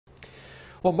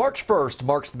Well, March 1st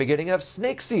marks the beginning of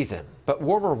snake season, but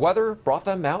warmer weather brought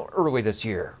them out early this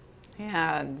year.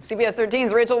 Yeah, CBS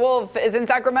 13's Rachel Wolf is in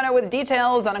Sacramento with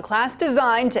details on a class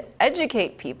designed to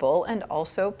educate people and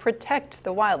also protect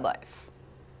the wildlife.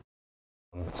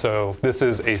 So this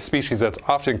is a species that's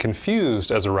often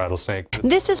confused as a rattlesnake.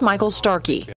 This is Michael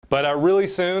Starkey. But really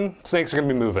soon, snakes are going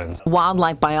to be moving.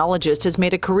 Wildlife biologist has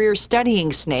made a career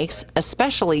studying snakes,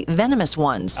 especially venomous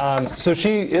ones. So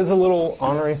she is a little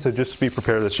ornery, so just be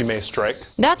prepared that she may strike.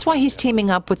 That's why he's teaming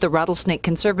up with the Rattlesnake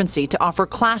Conservancy to offer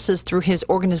classes through his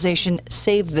organization,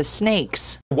 Save the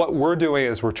Snakes. What we're doing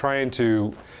is we're trying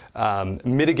to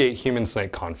mitigate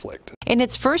human-snake conflict. In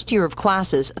its first year of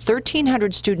classes,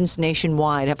 1,300 students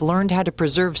nationwide have learned how to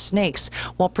preserve snakes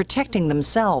while protecting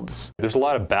themselves. There's a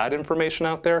lot of bad information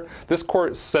out there. This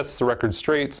course sets the record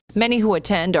straight. Many who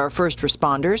attend are first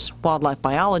responders, wildlife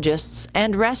biologists,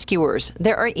 and rescuers.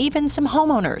 There are even some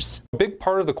homeowners. A big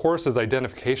part of the course is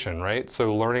identification, right?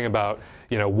 So learning about,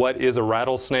 what is a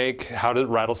rattlesnake? How do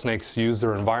rattlesnakes use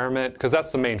their environment? Because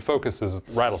that's the main focus is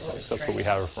rattlesnakes. That's what we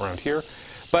have around here.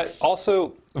 But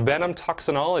also venom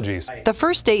toxinology. The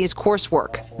first day is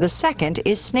coursework. The second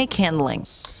is snake handling.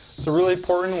 It's really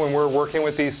important when we're working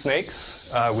with these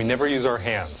snakes, we never use our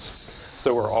hands.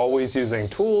 So we're always using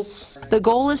tools. The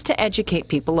goal is to educate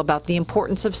people about the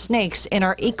importance of snakes in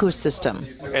our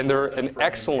ecosystem. And they're an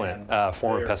excellent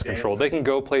form of pest control. They can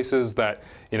go places that,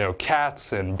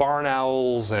 cats and barn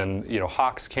owls and,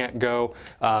 hawks can't go.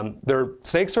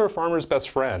 Snakes are a farmer's best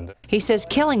friend. He says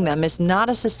killing them is not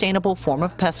a sustainable form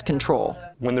of pest control.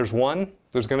 When there's one,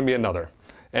 there's going to be another.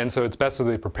 And so it's best that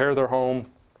they prepare their home,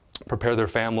 prepare their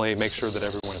family, make sure that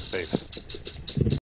everyone is safe.